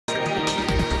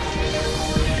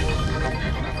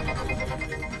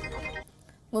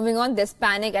Moving on, there's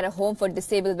panic at a home for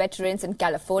disabled veterans in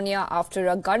California after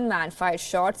a gunman fired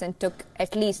shots and took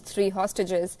at least 3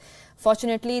 hostages.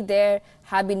 Fortunately, there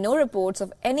have been no reports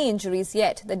of any injuries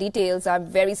yet. The details are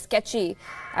very sketchy.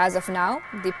 As of now,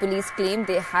 the police claim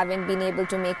they haven't been able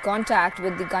to make contact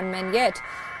with the gunman yet,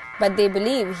 but they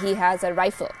believe he has a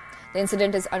rifle. The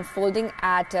incident is unfolding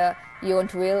at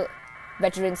WION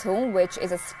Veterans Home, which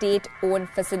is a state-owned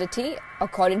facility.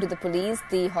 According to the police,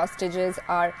 the hostages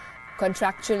are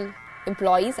contractual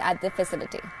employees at the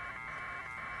facility.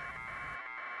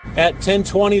 At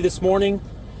 10:20 this morning,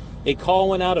 a call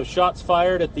went out of shots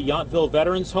fired at the Yountville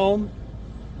Veterans Home.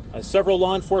 Several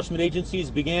law enforcement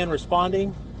agencies began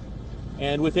responding,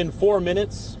 and within 4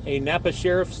 minutes, a Napa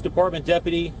Sheriff's Department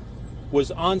deputy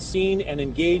was on scene and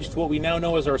engaged what we now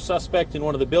know as our suspect in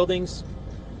one of the buildings.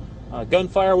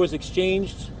 Gunfire was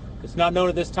exchanged. It's not known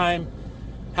at this time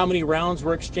how many rounds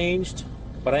were exchanged,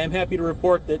 but I am happy to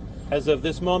report that as of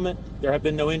this moment, there have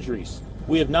been no injuries.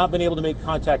 We have not been able to make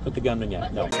contact with the gunman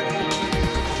yet, no.